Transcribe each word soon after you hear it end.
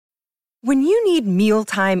When you need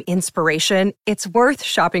mealtime inspiration, it's worth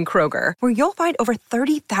shopping Kroger, where you'll find over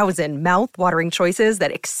 30,000 mouth-watering choices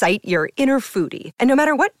that excite your inner foodie. And no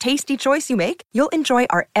matter what tasty choice you make, you'll enjoy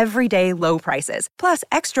our everyday low prices, plus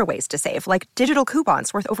extra ways to save, like digital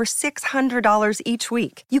coupons worth over $600 each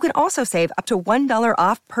week. You can also save up to $1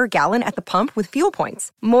 off per gallon at the pump with fuel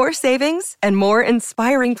points. More savings and more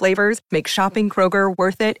inspiring flavors make shopping Kroger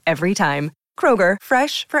worth it every time. Kroger,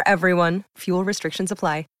 fresh for everyone. Fuel restrictions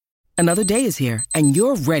apply. Another day is here, and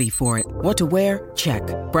you're ready for it. What to wear? Check.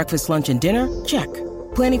 Breakfast, lunch, and dinner? Check.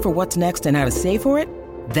 Planning for what's next and how to save for it?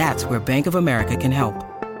 That's where Bank of America can help.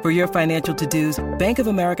 For your financial to-dos, Bank of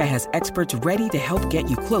America has experts ready to help get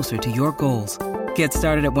you closer to your goals. Get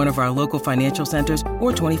started at one of our local financial centers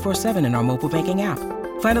or 24/7 in our mobile banking app.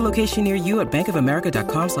 Find a location near you at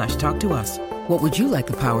bankofamerica.com/talktous. What would you like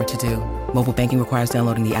the power to do? Mobile banking requires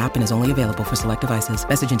downloading the app and is only available for select devices.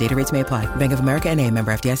 Message and data rates may apply. Bank of America N.A.,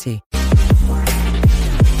 member FDIC.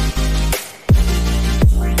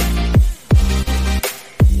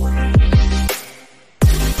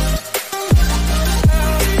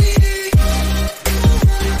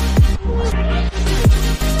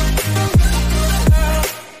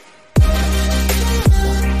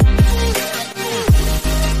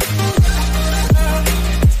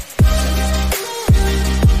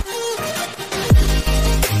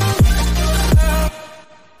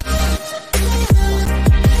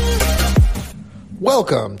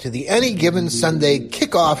 Welcome to the Any Given Sunday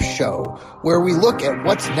Kickoff Show, where we look at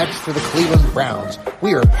what's next for the Cleveland Browns.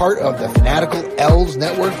 We are part of the Fanatical Elves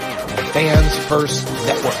Network and Fans First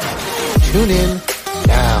Network. Tune in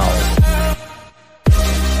now.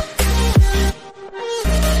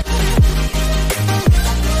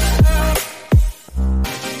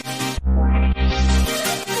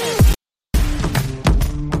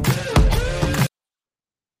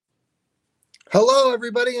 Hello,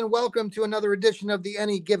 everybody, and welcome to another edition of the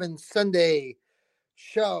Any Given Sunday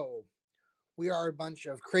Show. We are a bunch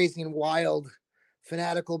of crazy and wild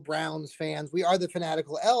fanatical Browns fans. We are the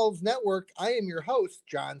Fanatical Elves Network. I am your host,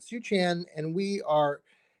 John Suchan, and we are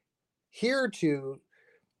here to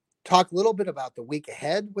talk a little bit about the week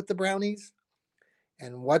ahead with the Brownies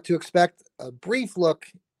and what to expect. A brief look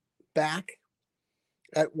back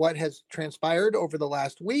at what has transpired over the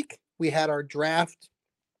last week. We had our draft.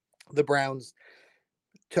 The Browns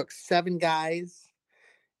took 7 guys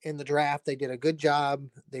in the draft. They did a good job.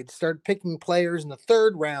 They'd started picking players in the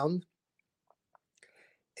 3rd round.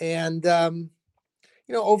 And,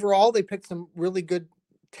 overall, they picked some really good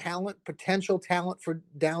potential talent for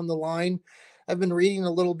down the line. I've been reading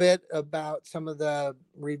a little bit about some of the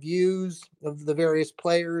reviews of the various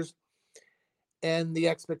players and the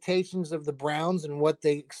expectations of the Browns and what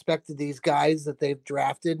they expected these guys that they've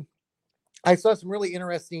drafted. I saw some really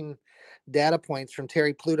interesting data points from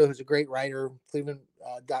Terry Pluto, who's a great writer,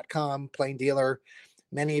 Cleveland.com, plain dealer.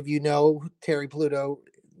 Many of you know Terry Pluto,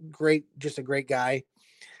 just a great guy.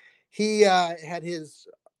 He had his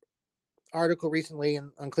article recently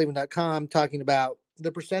on Cleveland.com talking about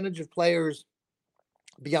the percentage of players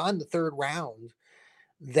beyond the 3rd round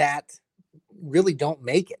that really don't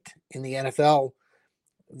make it in the NFL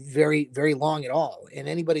very, very long at all. And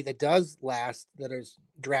anybody that does last, that is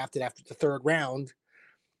drafted after the 3rd round,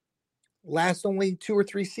 lasts only 2 or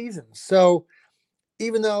 3 seasons. So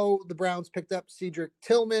even though the Browns picked up Cedric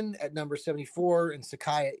Tillman at number 74 and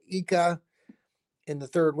Sakaya Ika in the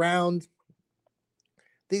 3rd round,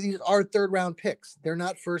 these are 3rd round picks. They're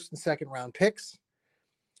not 1st and 2nd round picks.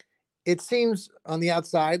 It seems on the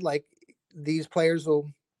outside like these players will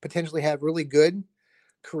potentially have really good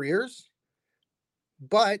careers,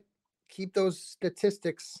 but keep those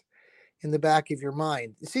statistics in the back of your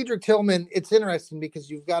mind. Cedric Tillman, it's interesting because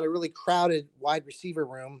you've got a really crowded wide receiver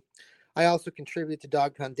room. I also contribute to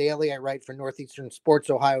Dog Pound Daily. I write for Northeastern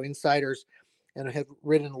Sports Ohio Insiders and I have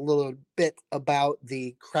written a little bit about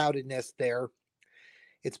the crowdedness there.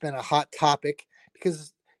 It's been a hot topic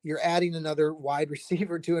because you're adding another wide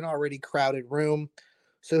receiver to an already crowded room.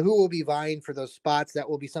 So who will be vying for those spots? That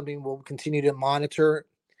will be something we'll continue to monitor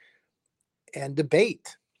and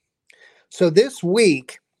debate. So this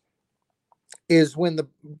week is when the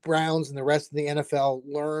Browns and the rest of the NFL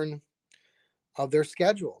learn of their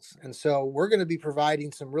schedules. And so we're going to be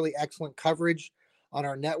providing some really excellent coverage on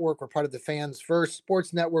our network. We're part of the Fans First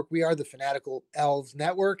Sports Network. We are the Fanatical Elves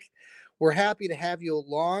Network. We're happy to have you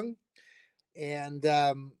along. And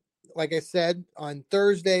like I said, on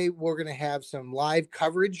Thursday, we're going to have some live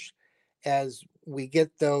coverage as we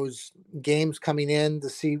get those games coming in to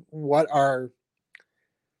see what our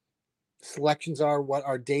selections are, what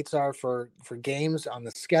our dates are for games on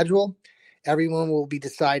the schedule. Everyone will be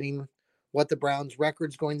deciding what the Browns'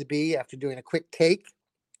 record's going to be after doing a quick take.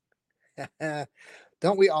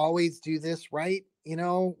 Don't we always do this, right?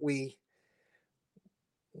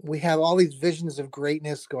 We have all these visions of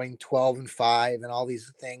greatness going 12-5 and all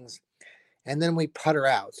these things, and then we putter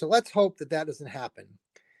out. So let's hope that doesn't happen.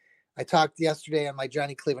 I talked yesterday on my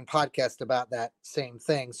Johnny Cleveland podcast about that same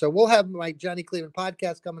thing. So we'll have my Johnny Cleveland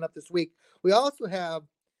podcast coming up this week. We also have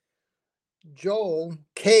Joel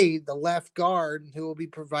Cade, the left guard, who will be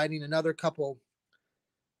providing another couple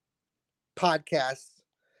podcasts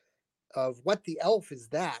of What the Elf Is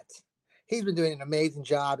That? He's been doing an amazing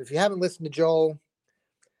job. If you haven't listened to Joel,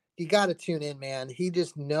 you got to tune in, man. He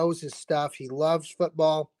just knows his stuff. He loves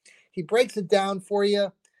football. He breaks it down for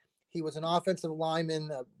you. He was an offensive lineman,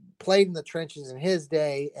 played in the trenches in his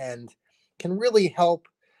day, and can really help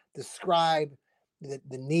describe the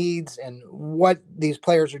needs and what these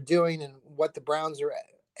players are doing and what the Browns'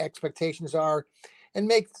 expectations are, and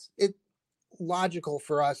makes it logical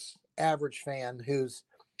for us average fan who's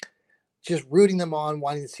just rooting them on,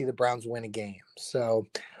 wanting to see the Browns win a game. So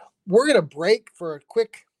we're going to break for a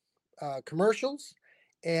quick commercials,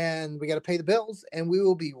 and we got to pay the bills, and we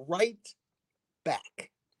will be right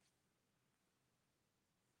back.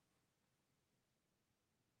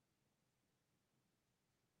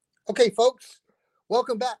 Okay, folks,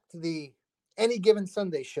 welcome back to the Any Given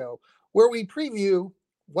Sunday Show, where we preview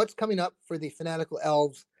what's coming up for the Fanatical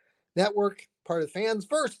Elves Network, part of the Fans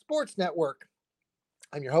First Sports Network.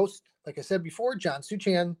 I'm your host, like I said before, John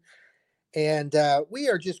Suchan, and we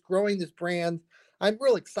are just growing this brand. I'm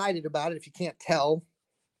real excited about it, if you can't tell.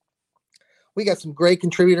 We got some great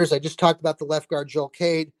contributors. I just talked about the left guard, Joel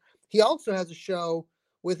Cade. He also has a show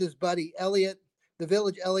with his buddy Elliot, the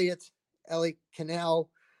Village Elliot Cannell,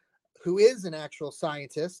 who is an actual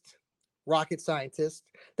scientist, rocket scientist.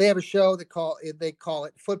 They have a show they call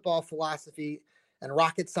it Football Philosophy and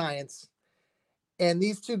Rocket Science. And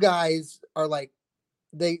these two guys are like,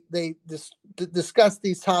 they discuss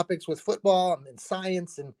these topics with football and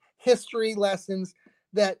science and history lessons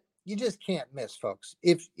that you just can't miss, folks.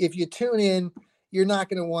 If you tune in, you're not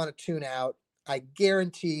going to want to tune out. I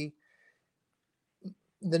guarantee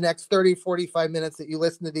the next 30, 45 minutes that you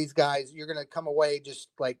listen to these guys, you're going to come away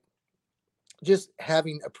just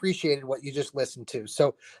having appreciated what you just listened to.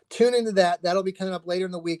 So tune into that. That'll be coming up later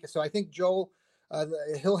in the week. So I think Joel,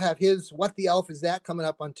 he'll have his What the Elf Is That coming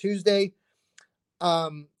up on Tuesday.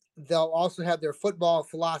 They'll also have their football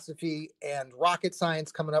philosophy and rocket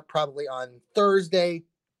science coming up probably on Thursday.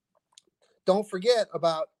 Don't forget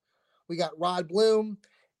we got Rod Bloom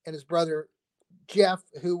and his brother Jeff,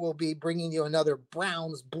 who will be bringing you another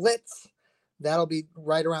Browns Blitz. That'll be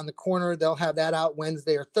right around the corner. They'll have that out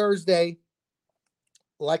Wednesday or Thursday.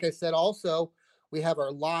 Like I said, also, we have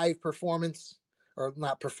our live performance, or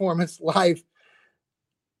not performance, live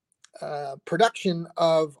production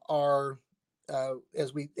of our,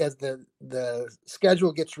 as the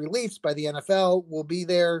schedule gets released by the NFL, we'll be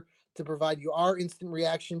there to provide you our instant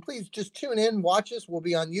reaction. Please just tune in, watch us. We'll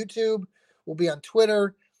be on YouTube. We'll be on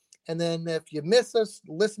Twitter. And then if you miss us,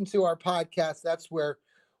 listen to our podcast. That's where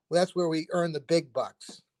we earn the big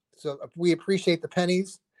bucks. So we appreciate the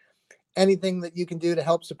pennies. Anything that you can do to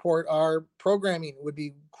help support our programming would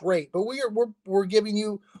be great. But we're giving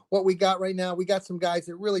you what we got right now. We got some guys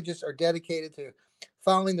that really just are dedicated to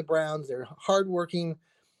following the Browns. They're hardworking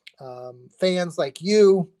fans like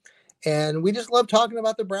you, and we just love talking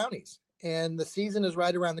about the Brownies. And the season is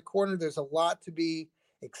right around the corner. There's a lot to be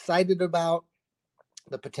excited about.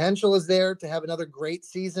 The potential is there to have another great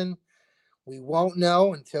season. We won't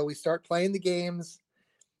know until we start playing the games.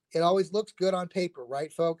 It always looks good on paper,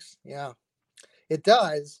 right, folks? Yeah, it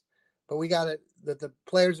does. But the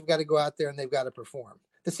players have got to go out there and they've got to perform.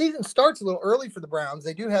 The season starts a little early for the Browns.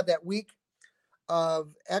 They do have that week of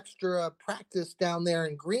extra practice down there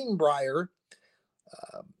in Greenbrier,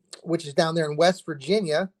 which is down there in West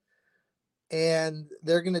Virginia. And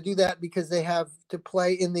they're going to do that because they have to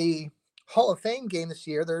play in the Hall of Fame game this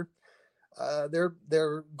year.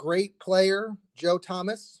 Their great player, Joe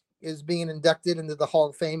Thomas, is being inducted into the Hall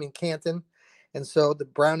of Fame in Canton. And so the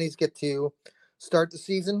Brownies get to start the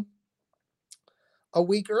season a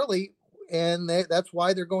week early, and that's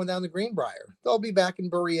why they're going down to Greenbrier. They'll be back in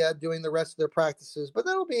Berea doing the rest of their practices, but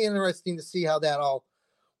that'll be interesting to see how that all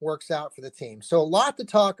works out for the team. So a lot to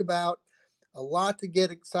talk about, a lot to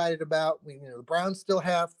get excited about. The Browns still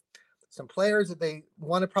have some players that they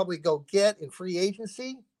want to probably go get in free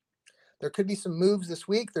agency. There could be some moves this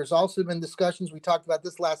week. There's also been discussions. We talked about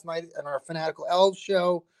this last night on our Fanatical Elves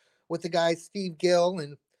show with the guys Steve Gill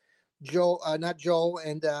and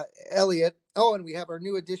Elliot. Oh, and we have our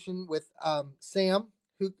new addition with Sam,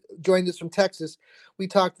 who joined us from Texas, we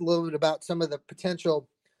talked a little bit about some of the potential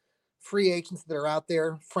free agents that are out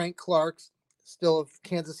there. Frank Clark's still of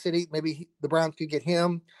Kansas City. Maybe the Browns could get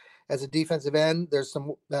him as a defensive end. There's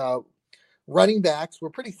some running backs. We're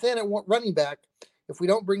pretty thin at running back if we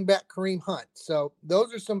don't bring back Kareem Hunt. So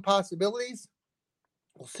those are some possibilities.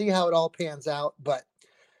 We'll see how it all pans out. But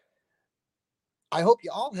I hope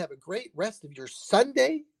you all have a great rest of your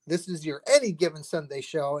Sunday. This is your Any Given Sunday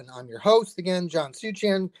show, and I'm your host again, John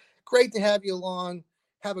Suchan. Great to have you along.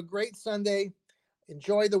 Have a great Sunday.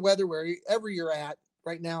 Enjoy the weather wherever you're at.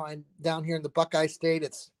 Right now, I'm down here in the Buckeye State.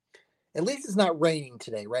 At least it's not raining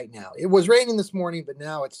today. Right now, it was raining this morning, but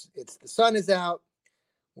now it's the sun is out.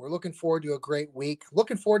 We're looking forward to a great week.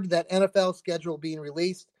 Looking forward to that NFL schedule being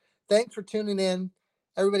released. Thanks for tuning in,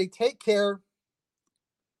 everybody. Take care,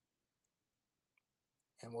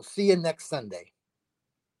 and we'll see you next Sunday.